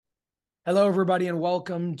Hello, everybody, and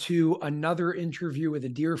welcome to another interview with a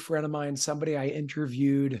dear friend of mine, somebody I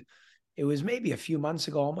interviewed. It was maybe a few months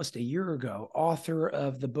ago, almost a year ago, author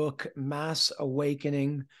of the book Mass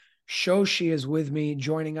Awakening. Shoshi is with me,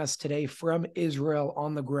 joining us today from Israel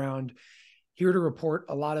on the ground, here to report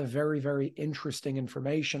a lot of very, very interesting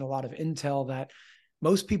information, a lot of intel that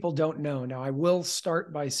most people don't know. Now, I will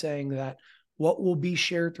start by saying that what will be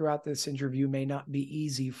shared throughout this interview may not be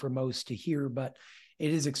easy for most to hear, but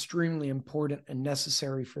it is extremely important and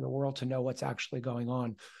necessary for the world to know what's actually going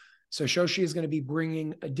on. So Shoshi is going to be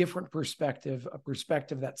bringing a different perspective, a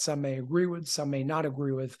perspective that some may agree with, some may not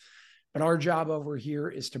agree with. But our job over here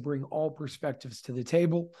is to bring all perspectives to the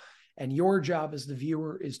table. And your job as the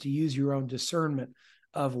viewer is to use your own discernment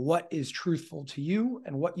of what is truthful to you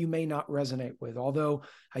and what you may not resonate with. Although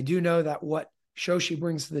I do know that what Shoshi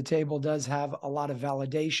brings to the table does have a lot of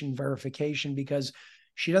validation, verification, because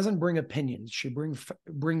she doesn't bring opinions. She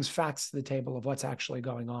brings facts to the table of what's actually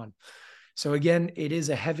going on. So again, it is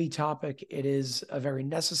a heavy topic. It is a very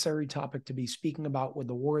necessary topic to be speaking about with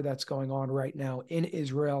the war that's going on right now in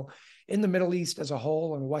Israel, in the Middle East as a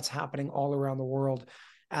whole, and what's happening all around the world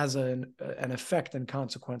as an effect and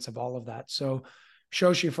consequence of all of that. So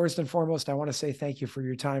Shoshi, first and foremost, I want to say thank you for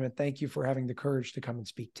your time and thank you for having the courage to come and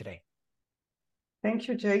speak today. Thank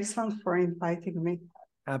you, Jason, for inviting me.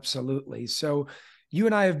 Absolutely. So you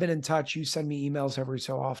and I have been in touch. You send me emails every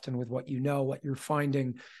so often with what you know, what you're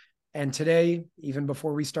finding. And today, even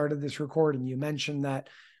before we started this recording, you mentioned that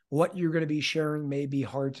what you're going to be sharing may be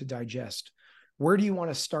hard to digest. Where do you want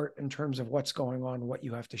to start in terms of what's going on, what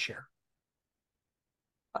you have to share?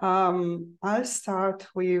 I'll start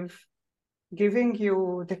with giving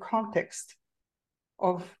you the context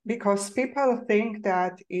because people think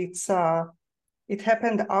that it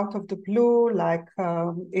happened out of the blue, like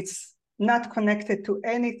it's not connected to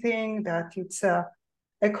anything, that it's a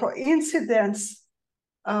coincidence.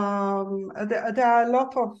 There are a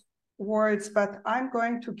lot of words, but I'm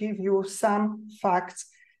going to give you some facts.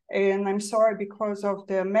 And I'm sorry, because of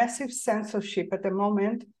the massive censorship at the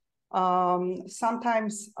moment,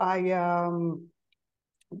 sometimes I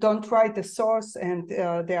don't write the source, and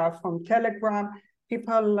they are from Telegram.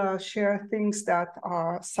 People share things that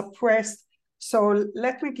are suppressed. So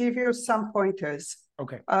let me give you some pointers.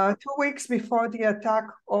 Okay. 2 weeks before the attack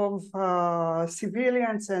of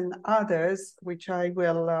civilians and others, which I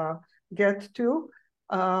will get to,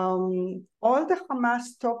 all the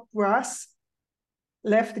Hamas top brass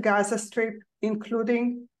left Gaza Strip,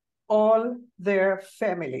 including all their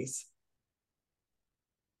families.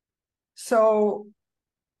 So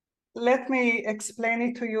let me explain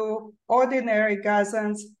it to you. Ordinary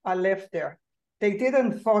Gazans are left there. They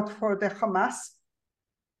didn't vote for the Hamas.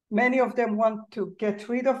 Many of them want to get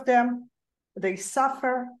rid of them. They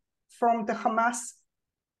suffer from the Hamas.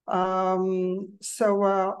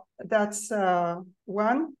 So that's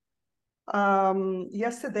one.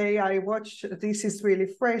 Yesterday, I watched, this is really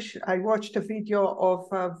fresh, I watched a video of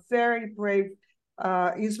very brave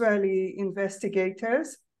Israeli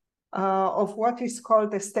investigators of what is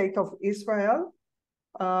called the State of Israel.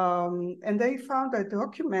 And they found a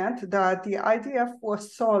document that the IDF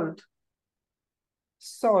was sold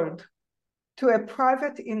to a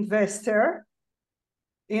private investor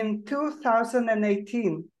in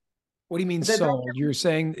 2018. What do you mean sold? You're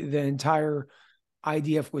saying the entire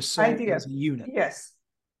IDF was sold as a unit? Yes,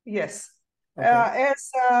 yes. Okay. As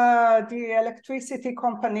the electricity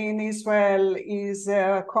company in Israel is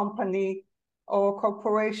a company or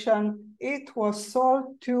corporation, it was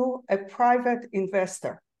sold to a private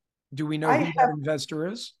investor. Do we know who that investor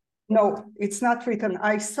is? No, it's not written.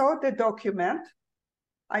 I saw the document.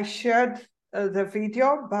 I shared the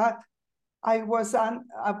video, but I was on.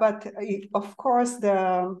 Of course,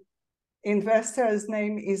 the investor's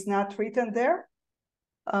name is not written there.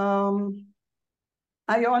 I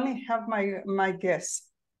only have my guess.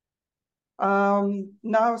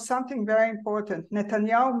 Now, something very important.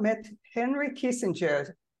 Netanyahu met Henry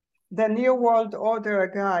Kissinger, the New World Order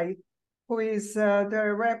guy, who is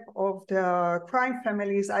the rep of the crime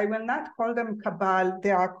families. I will not call them cabal.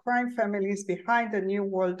 They are crime families behind the New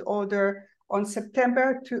World Order on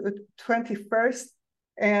September 21st.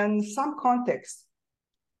 And some context.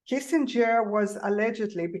 Kissinger was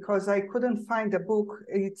allegedly, because I couldn't find the book,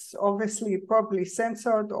 it's obviously probably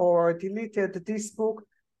censored or deleted, this book,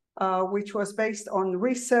 which was based on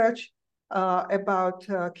research about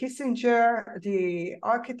Kissinger, the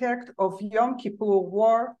architect of Yom Kippur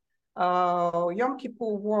War. Yom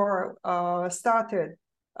Kippur War started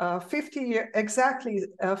 50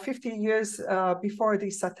 years before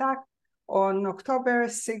this attack on October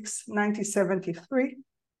 6, 1973.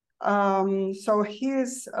 So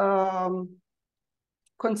he's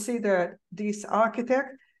considered this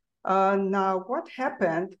architect. Now, what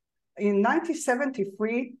happened in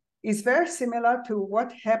 1973 is very similar to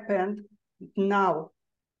what happened now.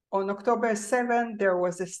 On October 7, there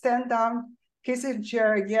was a stand down.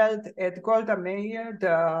 Kissinger yelled at Golda Meir,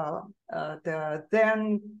 the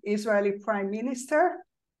then Israeli prime minister.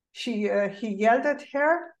 He yelled at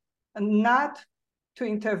her not to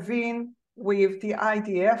intervene with the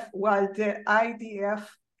IDF, while the IDF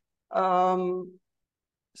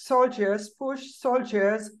soldiers, Push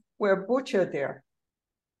soldiers, were butchered there.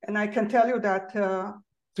 And I can tell you that.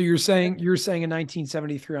 So you're saying in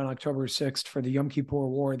 1973 on October 6th for the Yom Kippur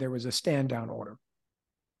War, there was a stand down order.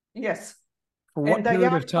 Yes. For what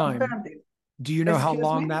period of time? Do you know how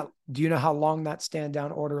long that stand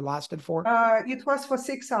down order lasted for? It was for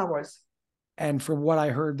 6 hours. And from what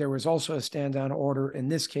I heard, there was also a stand down order in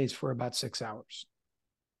this case for about 6 hours.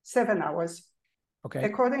 7 hours. Okay.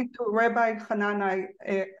 According to Rabbi Hanania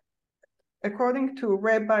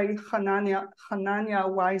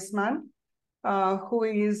Weizmann, who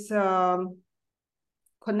is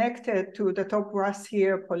connected to the top brass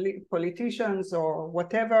here, politicians or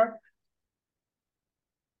whatever,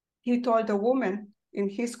 he told a woman in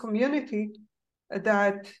his community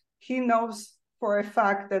that he knows for a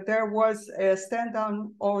fact that there was a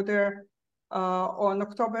stand-down order on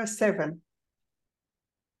October 7,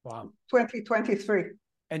 wow, 2023.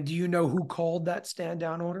 And do you know who called that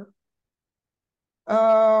stand-down order?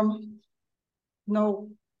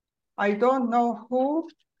 No, I don't know who.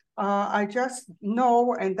 I just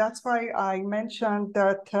know, and that's why I mentioned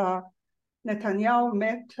that Netanyahu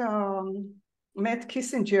met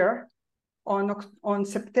Kissinger on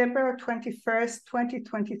September 21st,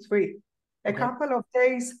 2023, a couple of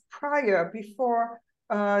days before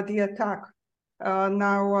the attack.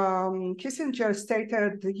 Kissinger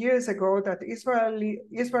stated years ago that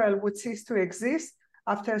Israel would cease to exist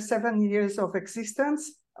after 7 years of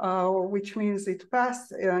existence, which means it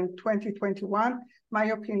passed in 2021. My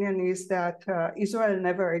opinion is that Israel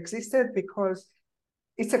never existed because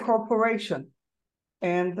it's a corporation.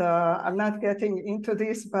 And I'm not getting into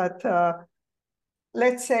this, but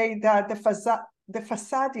let's say that the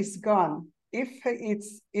facade is gone. If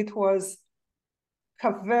it was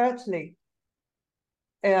covertly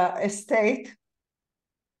a state,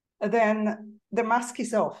 then the mask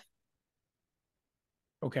is off.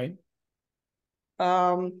 Okay.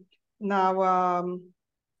 Hamas,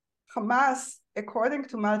 according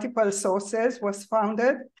to multiple sources, was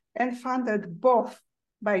founded and funded both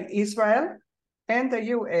by Israel and the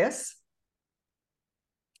US.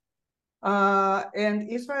 And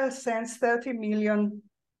Israel sends $30 million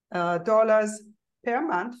per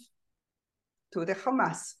month to the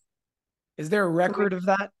Hamas. Is there a record of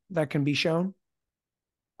that can be shown?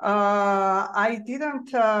 I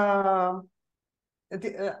didn't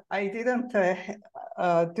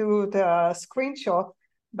do the screenshot,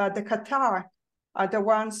 but the Qatar are the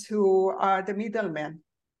ones who are the middlemen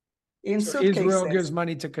in suitcases. Israel gives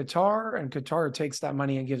money to Qatar, and Qatar takes that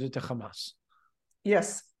money and gives it to Hamas.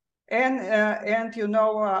 Yes, and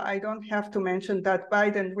I don't have to mention that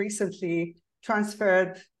Biden recently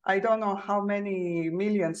transferred, I don't know how many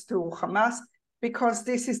millions to Hamas, because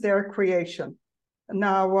this is their creation.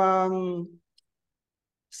 Now,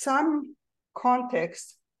 some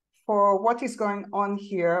context for what is going on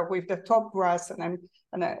here with the top brass, and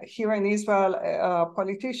here in Israel,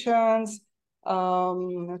 politicians,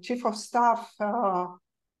 chief of staff, how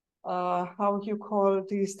you call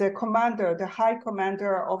this, the commander, the high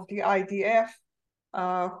commander of the IDF,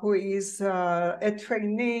 who is a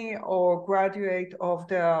trainee or graduate of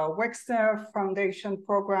the Wexner Foundation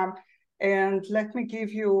program. And let me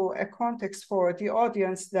give you a context for the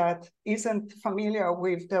audience that isn't familiar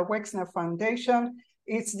with the Wexner Foundation.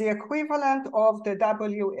 It's the equivalent of the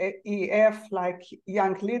WEF, like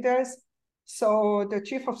Young Leaders. So the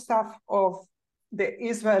chief of staff of the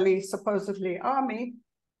Israeli, supposedly, army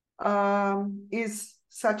is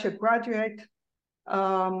such a graduate.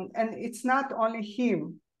 And it's not only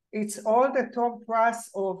him, it's all the top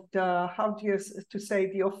brass of the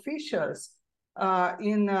officials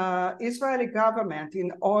in Israeli government,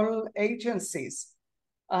 in all agencies.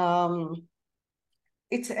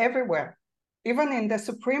 It's everywhere, even in the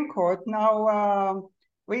Supreme Court. Now,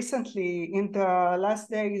 recently, in the last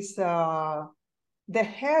days, the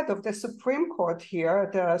head of the Supreme Court here,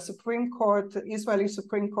 the Supreme Court, Israeli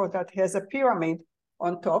Supreme Court that has a pyramid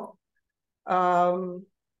on top,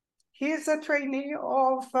 he is a trainee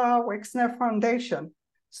of Wexner Foundation.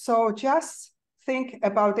 So just think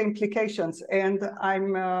about the implications. And I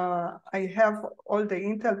have all the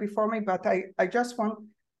intel before me, but I just want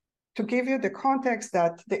to give you the context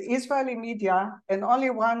that the Israeli media, and only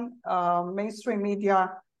one mainstream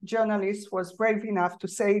media journalist was brave enough to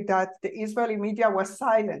say that the Israeli media was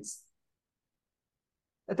silenced.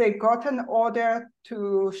 They got an order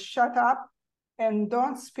to shut up and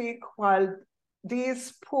don't speak while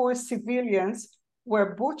these poor civilians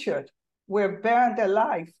were butchered, were burned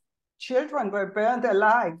alive. Children were burned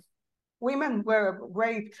alive. Women were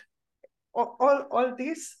raped. All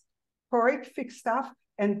this horrific stuff,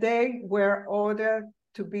 and they were ordered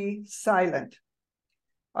to be silent.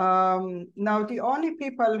 Now, the only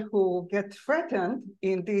people who get threatened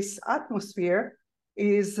in this atmosphere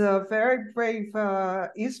is a very brave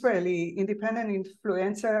Israeli independent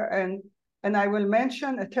influencer, and I will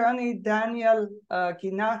mention attorney Daniel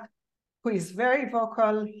Ginat, who is very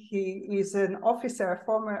vocal. He is an officer, a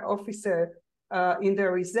former officer in the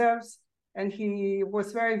reserves, and he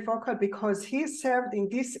was very vocal because he served in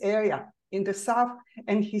this area in the south,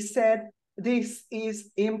 and he said, this is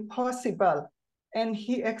impossible. And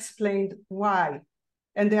he explained why.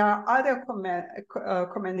 And there are other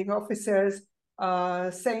commanding officers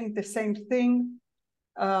saying the same thing.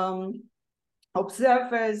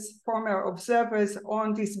 Observers, former observers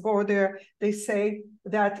on this border, they say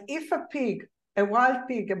that if a pig, a wild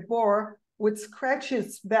pig, a boar, would scratch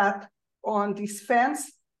its back on this fence,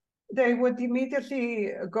 they would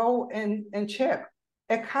immediately go and check.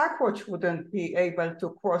 A cockroach wouldn't be able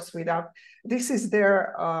to cross without. This is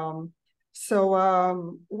their,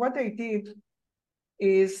 what they did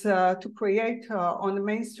is to create on the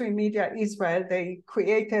mainstream media Israel, they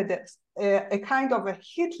created a kind of a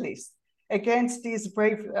hit list against these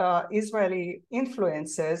brave Israeli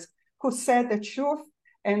influencers who said the truth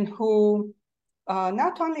and who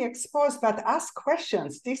not only exposed but asked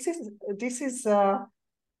questions. This is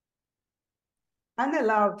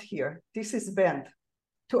unallowed here. This is banned.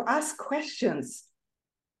 To ask questions.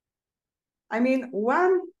 I mean,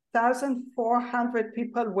 1,400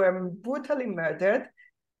 people were brutally murdered,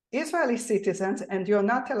 Israeli citizens, and you're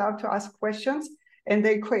not allowed to ask questions. And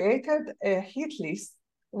they created a hit list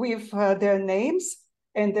with their names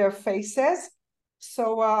and their faces.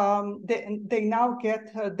 So they now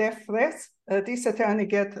get death threats. This attorney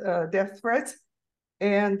get death threats.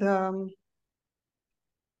 And now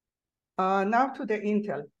to the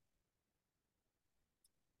intel.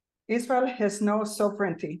 Israel has no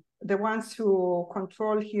sovereignty. The ones who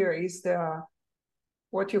control here is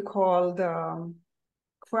what you call the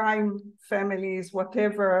crime families,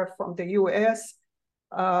 whatever, from the US.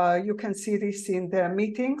 You can see this in the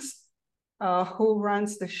meetings. Who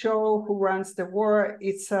runs the show, who runs the war.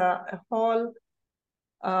 It's a whole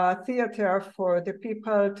theater for the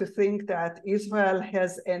people to think that Israel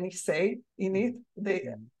has any say in it.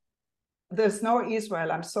 There's no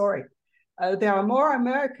Israel, I'm sorry. There are more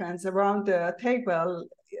Americans around the table,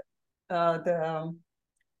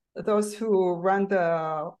 those who run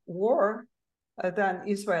the war, than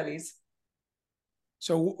Israelis.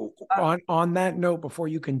 So on that note, before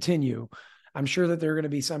you continue, I'm sure that there are going to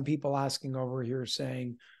be some people asking over here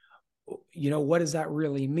saying, you know, what does that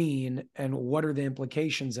really mean? And what are the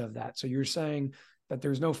implications of that? So you're saying that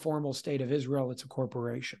there's no formal state of Israel, it's a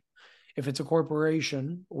corporation. If it's a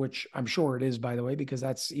corporation, which I'm sure it is, by the way, because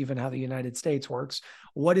that's even how the United States works,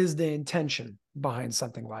 what is the intention behind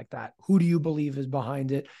something like that? Who do you believe is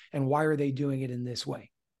behind it? And why are they doing it in this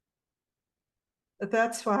way?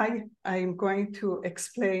 That's why I'm going to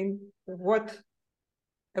explain what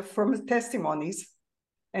from testimonies,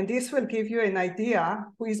 and this will give you an idea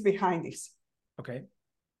who is behind this. Okay.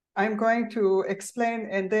 I'm going to explain,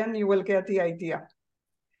 and then you will get the idea.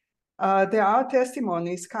 There are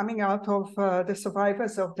testimonies coming out of the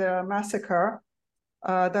survivors of the massacre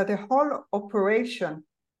that the whole operation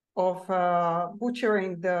of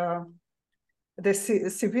butchering the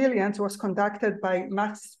civilians was conducted by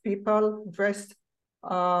masked people dressed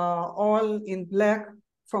all in black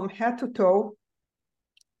from head to toe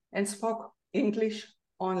and spoke English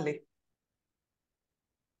only.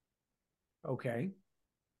 Okay.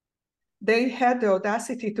 They had the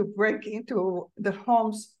audacity to break into the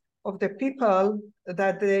homes of the people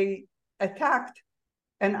that they attacked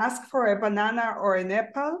and ask for a banana or an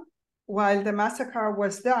apple while the massacre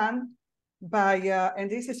was done by,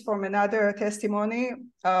 and this is from another testimony,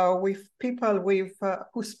 with people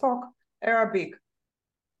who spoke Arabic.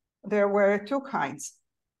 There were two kinds.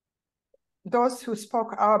 Those who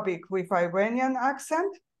spoke Arabic with Iranian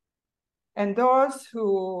accent and those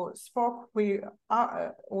who spoke with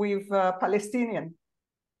Palestinian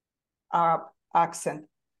Arab accent.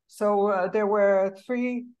 So there were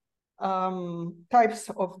three types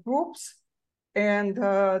of groups, and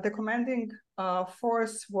the commanding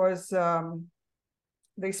force was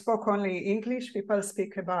They spoke only English. People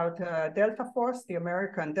speak about Delta Force, the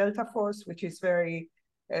American Delta Force, which is very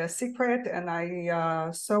secret. And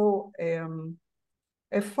I saw a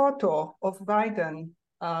photo of Biden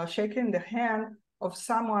shaking the hand of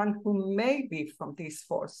someone who may be from this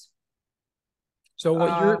force. So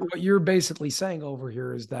what you're basically saying over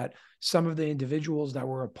here is that some of the individuals that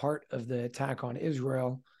were a part of the attack on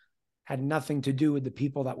Israel had nothing to do with the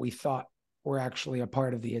people that we thought were actually a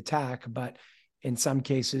part of the attack, but in some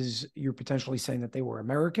cases, you're potentially saying that they were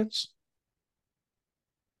Americans?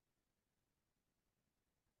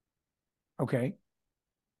 Okay.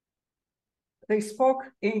 They spoke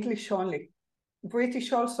English only.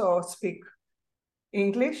 British also speak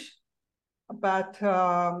English, but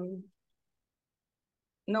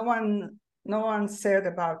no one said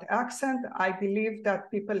about accent. I believe that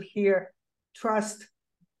people here trust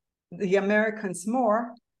the Americans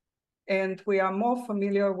more, and we are more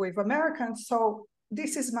familiar with Americans. So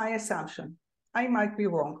this is my assumption. I might be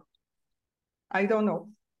wrong. I don't know.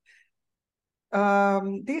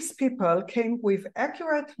 These people came with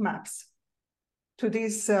accurate maps to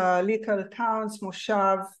these little towns,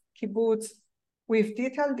 moshav, kibbutz, with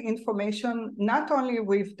detailed information, not only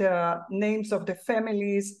with the names of the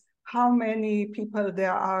families, how many people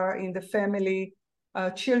there are in the family,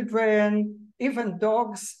 children, even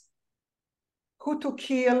dogs, who to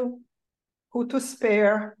kill, who to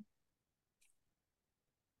spare.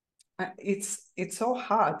 It's so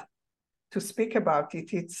hard to speak about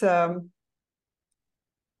it. It's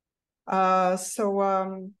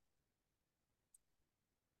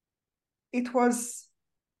it was,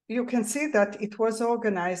 you can see that it was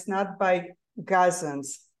organized not by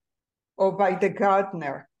Gazans or by the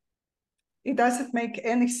gardener. It doesn't make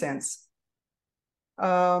any sense.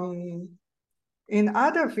 In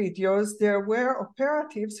other videos, there were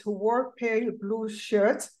operatives who wore pale blue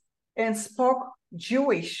shirts and spoke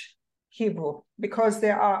Jewish Hebrew, because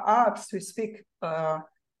there are Arabs who speak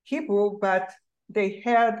Hebrew, but they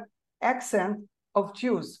had accent of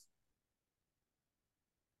Jews.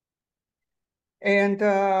 And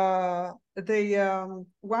one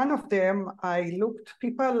of them, I looked,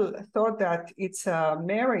 people thought that it's a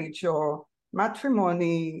marriage or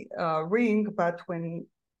matrimony ring, but when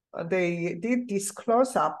they did this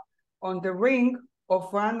close-up on the ring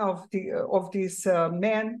of one of these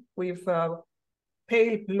men with a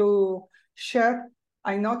pale blue shirt,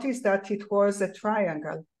 I noticed that it was a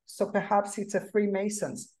triangle. So perhaps it's a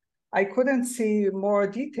Freemasons. I couldn't see more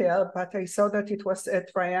detail, but I saw that it was a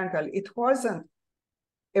triangle. It wasn't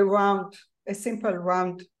a simple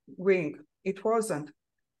round ring. It wasn't.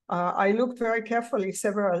 I looked very carefully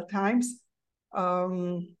several times.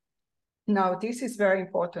 Now, this is very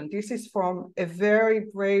important. This is from a very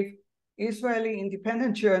brave Israeli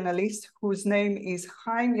independent journalist whose name is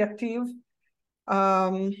Chaim Yativ.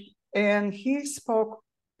 And he spoke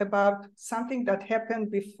about something that happened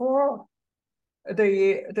before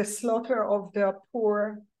the slaughter of the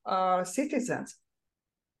poor citizens.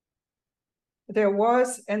 There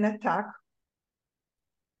was an attack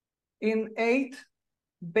in 8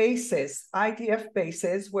 bases, IDF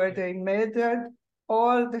bases, where they murdered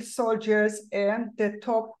all the soldiers and the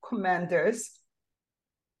top commanders.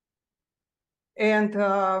 And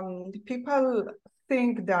people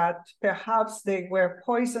think that perhaps they were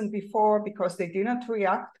poisoned before because they didn't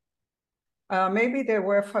react. Maybe they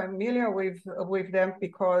were familiar with them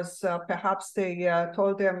because perhaps they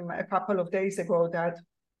told them a couple of days ago that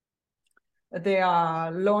they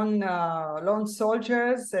are lone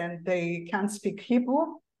soldiers and they can't speak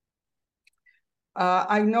Hebrew.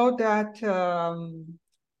 I know that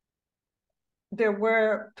there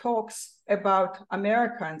were talks about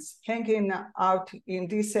Americans hanging out in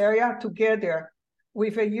this area together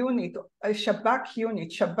with a unit, a Shabak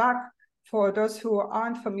unit. Shabak, for those who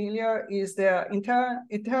aren't familiar, is the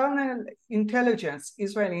internal intelligence,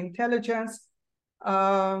 Israeli intelligence,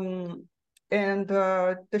 and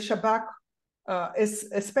the Shabak is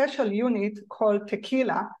a special unit called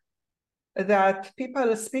Tequila that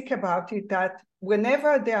people speak about it, that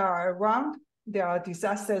whenever they are around, there are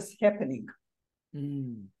disasters happening.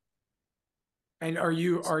 Mm. And are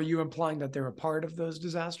you implying that they're a part of those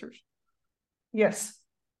disasters? Yes.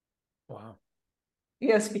 Wow.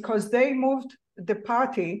 Yes, because they moved the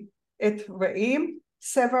party at Re'im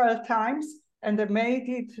several times and they made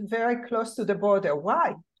it very close to the border.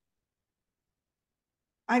 Why?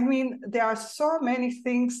 I mean, there are so many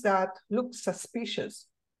things that look suspicious.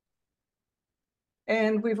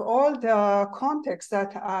 And with all the context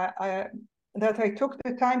that I took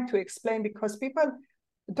the time to explain, because people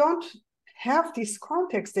don't have this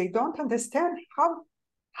context, they don't understand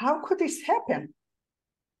how could this happen?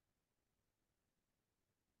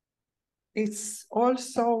 it's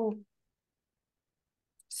also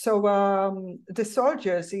the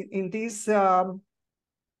soldiers in these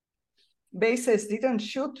bases didn't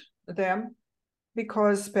shoot them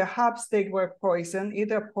because perhaps they were poisoned,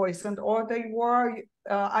 either poisoned or they wore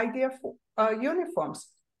IDF uniforms.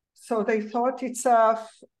 So they thought it's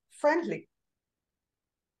friendly.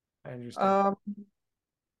 I understand.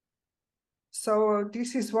 So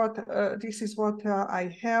this is what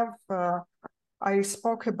I have. I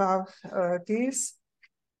spoke about this.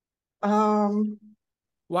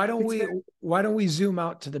 Why don't we zoom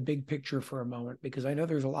out to the big picture for a moment? Because I know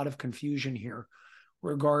there's a lot of confusion here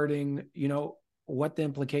regarding, what the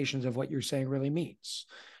implications of what you're saying really means.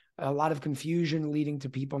 A lot of confusion leading to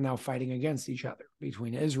people now fighting against each other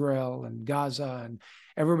between Israel and Gaza and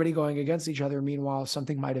everybody going against each other. Meanwhile,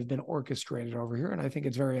 something might have been orchestrated over here. And I think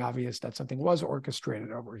it's very obvious that something was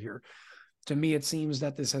orchestrated over here. To me, it seems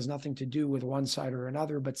that this has nothing to do with one side or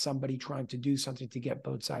another, but somebody trying to do something to get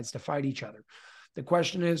both sides to fight each other. The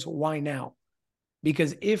question is, why now?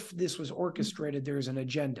 Because if this was orchestrated, there's an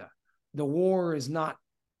agenda. The war is not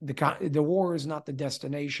the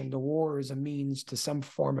destination. The war is a means to some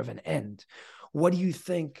form of an end. What do you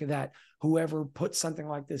think that whoever put something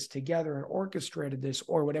like this together and orchestrated this,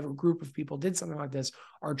 or whatever group of people did something like this,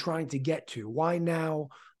 are trying to get to? Why now?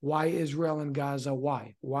 Why Israel and Gaza?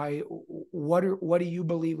 Why? What do you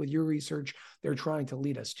believe with your research they're trying to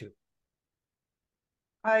lead us to?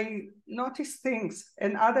 I notice things,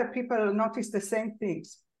 and other people notice the same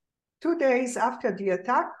things. 2 days after the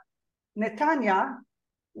attack, Netanya,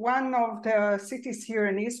 one of the cities here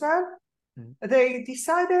in Israel, they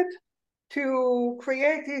decided to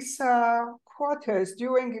create these quarters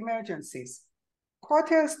during emergencies.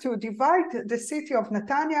 Quarters to divide the city of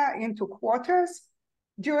Netanya into quarters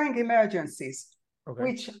during emergencies, okay,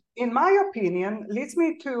 which, in my opinion, leads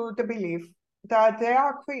me to the belief that they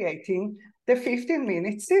are creating the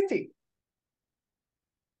 15-minute city.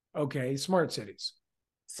 Okay, smart cities.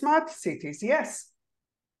 Smart cities, yes.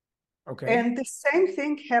 Okay. And the same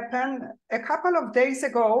thing happened a couple of days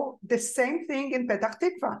ago, the same thing in Petah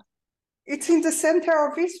Tikva. It's in the center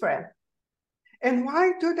of Israel. And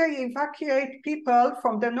why do they evacuate people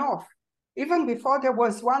from the north? Even before there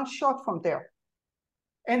was one shot from there.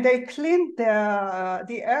 And they cleaned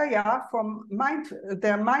the area from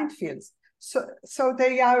their minefields. So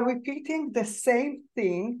they are repeating the same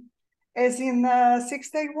thing as in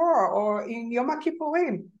Six-Day War or in Yom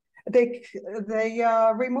Kippurim. They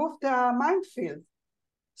removed the minefield.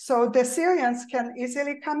 So the Syrians can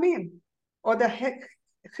easily come in, or the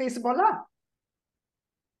Hezbollah.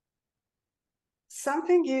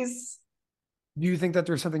 Something is... Do you think that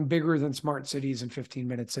there's something bigger than smart cities and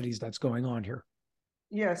 15-minute cities that's going on here?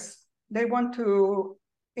 Yes, they want to,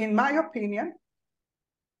 in my opinion,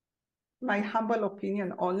 my humble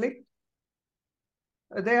opinion only,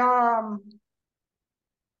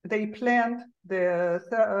 they planned the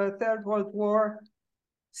Third World War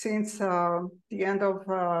since the end of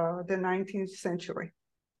the 19th century.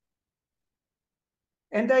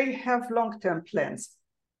 And they have long-term plans.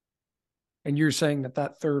 And you're saying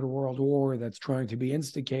that Third World War that's trying to be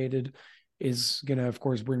instigated is going to, of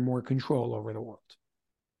course, bring more control over the world.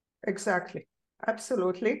 Exactly.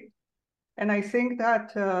 Absolutely. And I think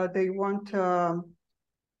that they want to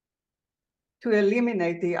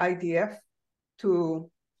eliminate the IDF, to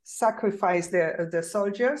sacrifice the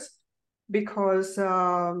soldiers, because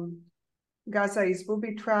Gaza is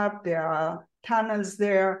booby-trapped. There are tunnels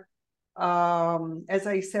there. As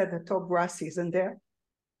I said, the top brass isn't there.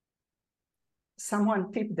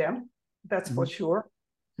 Someone tipped them, that's for sure.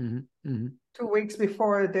 2 weeks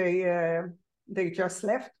before they just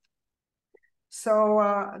left.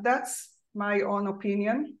 So that's my own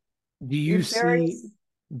opinion. Do you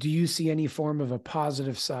see any form of a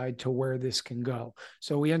positive side to where this can go?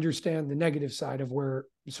 So we understand the negative side of where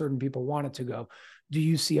certain people want it to go. Do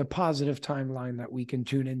you see a positive timeline that we can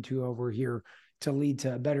tune into over here to lead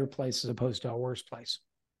to a better place as opposed to a worse place?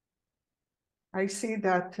 I see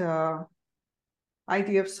that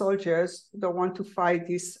IDF soldiers don't want to fight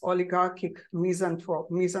these oligarchic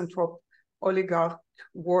misanthrope oligarch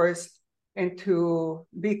wars and to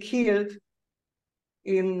be killed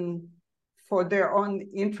for their own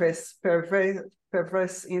interests,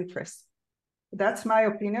 perverse interests. That's my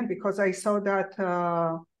opinion, because I saw that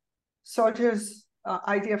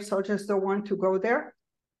IDF soldiers don't want to go there.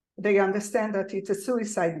 They understand that it's a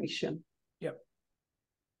suicide mission. Yep.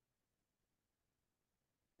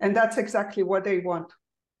 And that's exactly what they want,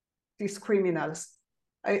 these criminals.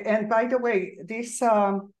 And by the way,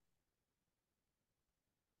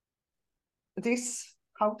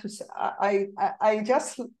 how to say, I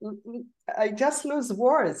just lose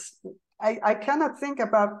words. I cannot think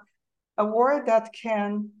about a word that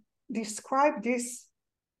can describe these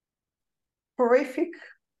horrific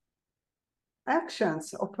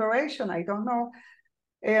actions, operation, I don't know.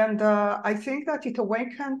 And I think that it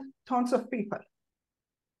awakened tons of people.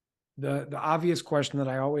 The obvious question that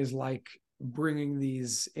I always like bringing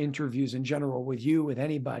these interviews in general with you, with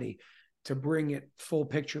anybody, to bring it full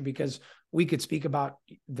picture, because we could speak about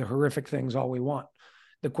the horrific things all we want.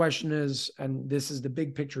 The question is, and this is the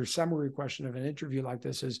big picture summary question of an interview like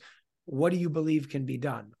this, is what do you believe can be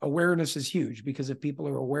done? Awareness is huge, because if people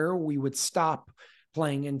are aware, we would stop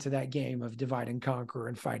playing into that game of divide and conquer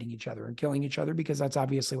and fighting each other and killing each other, because that's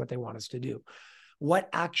obviously what they want us to do. What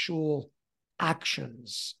actual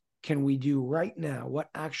actions can we do right now? What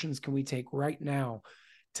actions can we take right now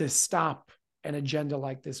to stop an agenda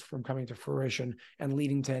like this from coming to fruition and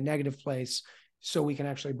leading to a negative place, so we can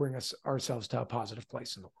actually bring ourselves to a positive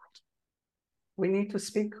place in the world? We need to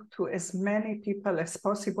speak to as many people as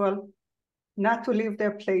possible, not to leave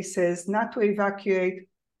their places, not to evacuate,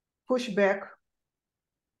 push back.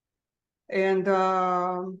 And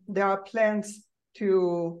there are plans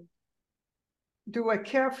to do a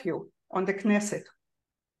curfew on the Knesset.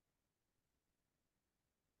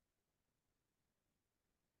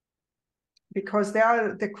 Because they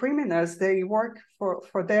are the criminals, they work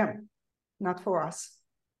for them, not for us.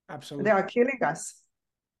 Absolutely. They are killing us.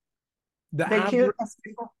 They killed us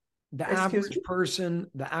before. The average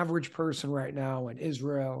person right now in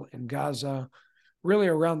Israel, in Gaza, really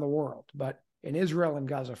around the world, but in Israel and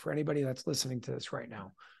Gaza, for anybody that's listening to this right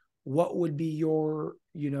now, what would be your,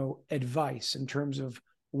 advice in terms of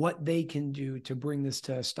what they can do to bring this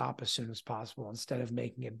to a stop as soon as possible, instead of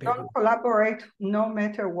making it bigger? Don't collaborate no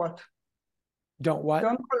matter what. Don't what?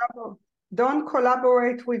 Don't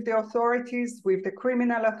collaborate with the authorities, with the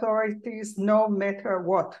criminal authorities, no matter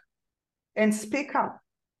what. And speak up,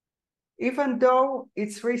 even though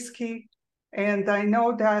it's risky. And I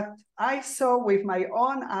know that I saw with my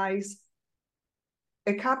own eyes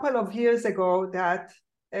a couple of years ago that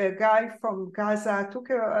a guy from Gaza took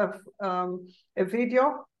a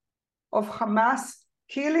video of Hamas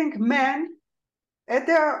killing men at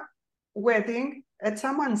their wedding, at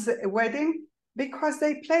someone's wedding, because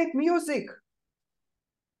they played music.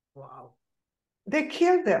 Wow. They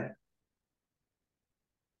killed them.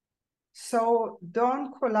 So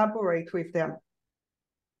don't collaborate with them.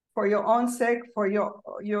 For your own sake, for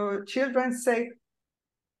your children's sake,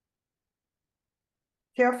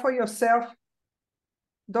 care for yourself.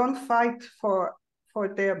 Don't fight for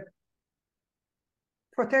them.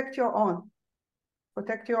 Protect your own.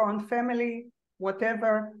 Protect your own family,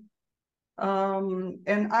 whatever.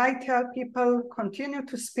 And I tell people, continue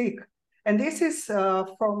to speak. And this is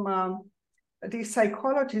from the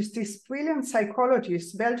psychologist, this brilliant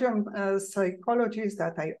psychologist, Belgian psychologist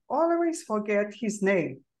that I always forget his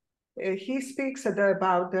name. He speaks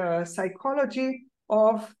about the psychology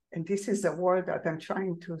of, and this is a word that I'm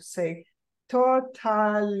trying to say,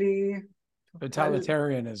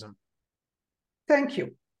 totalitarianism. Thank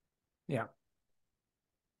you. Yeah,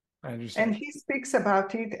 I understand. And he speaks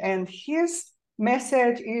about it, and his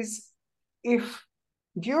message is, if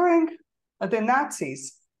during the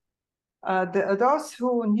Nazis, those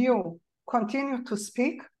who knew continued to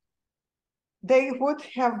speak, they would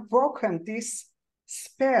have broken this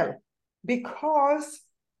spell, because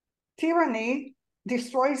tyranny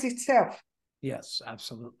destroys itself. Yes,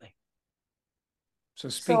 absolutely. So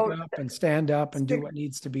speak up and stand up and do what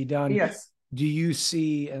needs to be done. Yes. Do you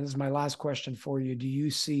see, and this is my last question for you, do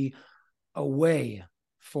you see a way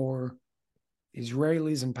for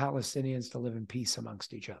Israelis and Palestinians to live in peace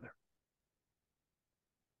amongst each other?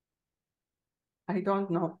 I don't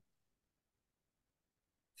know.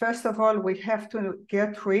 First of all, we have to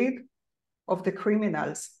get rid of the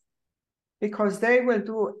criminals, because they will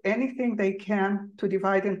do anything they can to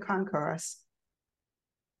divide and conquer us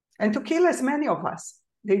and to kill as many of us.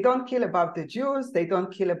 They don't care about the Jews. They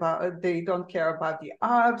don't care about the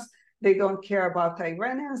Arabs. They don't care about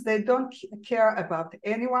Iranians. They don't care about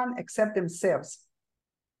anyone except themselves.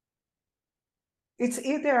 It's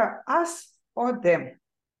either us or them.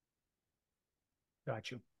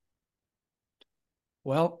 Got you.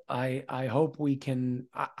 Well, I hope we can,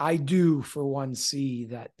 I do for one see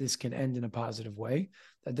that this can end in a positive way.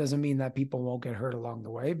 That doesn't mean that people won't get hurt along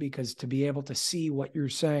the way, because to be able to see what you're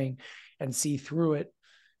saying and see through it,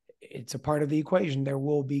 it's a part of the equation. There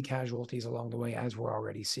will be casualties along the way, as we're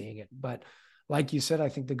already seeing it. But like you said, I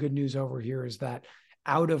think the good news over here is that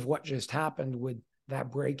out of what just happened with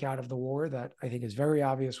that breakout of the war that I think is very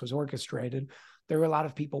obvious was orchestrated, there are a lot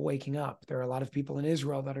of people waking up. There are a lot of people in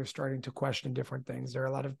Israel that are starting to question different things. There are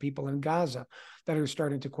a lot of people in Gaza that are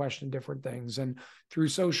starting to question different things. And through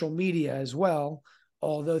social media as well,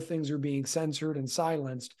 although things are being censored and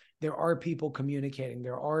silenced, there are people communicating.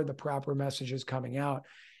 There are the proper messages coming out.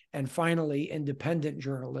 And finally, independent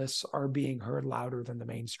journalists are being heard louder than the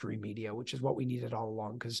mainstream media, which is what we needed all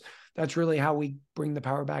along, because that's really how we bring the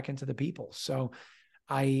power back into the people. So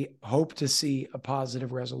I hope to see a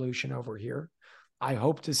positive resolution over here. I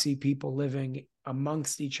hope to see people living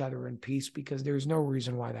amongst each other in peace, because there's no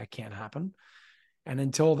reason why that can't happen. And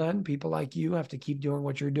until then, people like you have to keep doing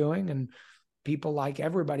what you're doing. And people like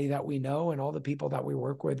everybody that we know and all the people that we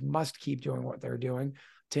work with must keep doing what they're doing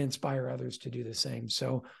to inspire others to do the same.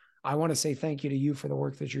 So I want to say thank you to you for the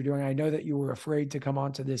work that you're doing. I know that you were afraid to come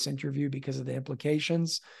onto this interview because of the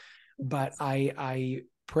implications, but I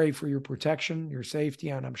pray for your protection, your safety,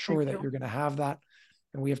 and I'm sure that you're going to have that.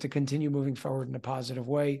 And we have to continue moving forward in a positive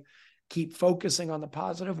way. Keep focusing on the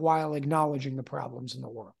positive while acknowledging the problems in the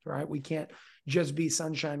world, right? We can't just be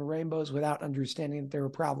sunshine and rainbows without understanding that there are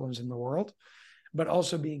problems in the world, but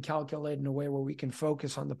also being calculated in a way where we can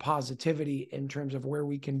focus on the positivity in terms of where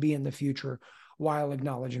we can be in the future while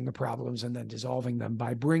acknowledging the problems and then dissolving them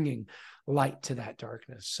by bringing light to that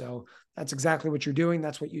darkness. So that's exactly what you're doing.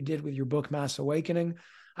 That's what you did with your book, Mass Awakening.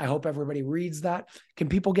 I hope everybody reads that. Can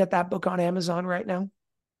people get that book on Amazon right now?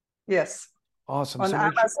 Yes. Awesome. On So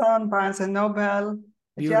Amazon, Barnes and Noble,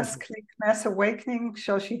 Beautiful. just click Mass Awakening,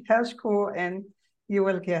 Shoshi Teshku, and you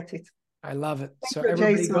will get it. I love it. Thank So you,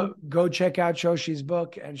 everybody Jason. go check out Shoshi's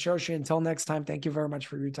book. And Shoshi, until next time, thank you very much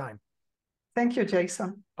for your time. Thank you,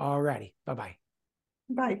 Jason. All righty. Bye-bye.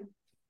 Bye.